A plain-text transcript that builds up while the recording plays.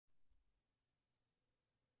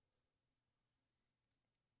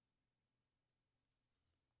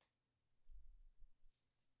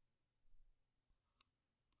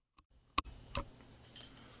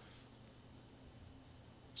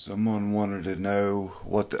Someone wanted to know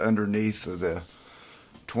what the underneath of the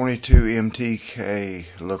 22 MTK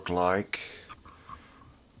looked like.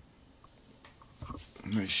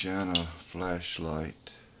 Let me shine a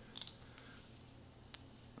flashlight.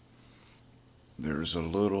 There's a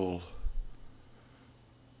little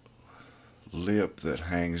lip that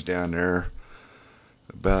hangs down there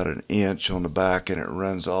about an inch on the back, and it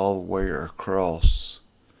runs all the way across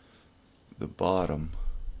the bottom.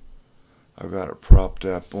 I've got it propped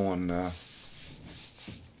up on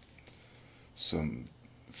some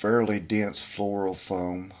fairly dense floral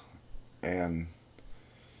foam and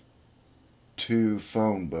 2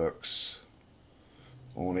 phone books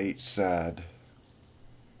on each side.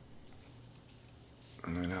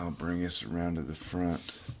 And then I'll bring this around to the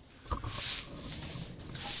front.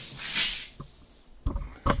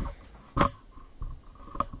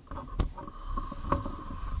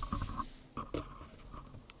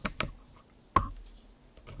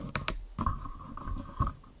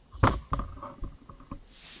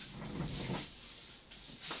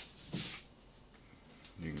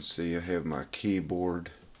 You can see I have my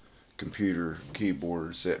computer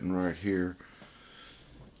keyboard sitting right here.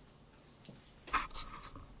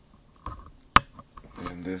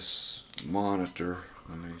 And this monitor,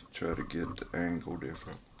 let me try to get the angle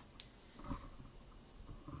different.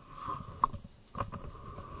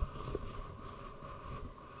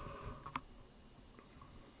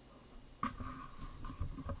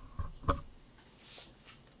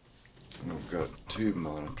 And I've got 2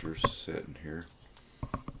 monitors sitting here.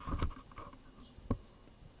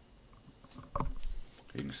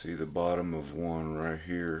 You can see the bottom of one right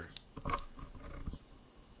here,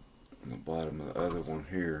 and the bottom of the other one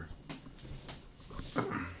here.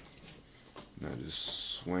 Now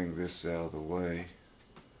just swing this out of the way.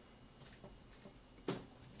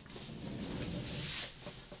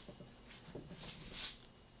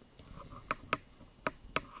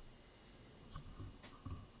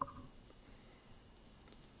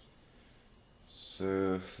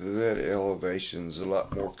 So that elevation's a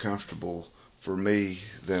lot more comfortable for me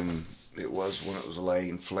than it was when it was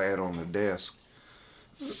laying flat on the desk.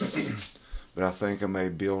 But I think I may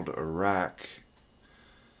build a rack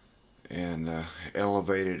and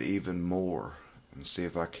elevate it even more and see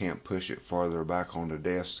if I can't push it farther back on the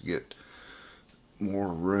desk to get more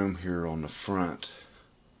room here on the front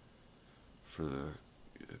for the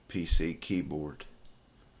PC keyboard.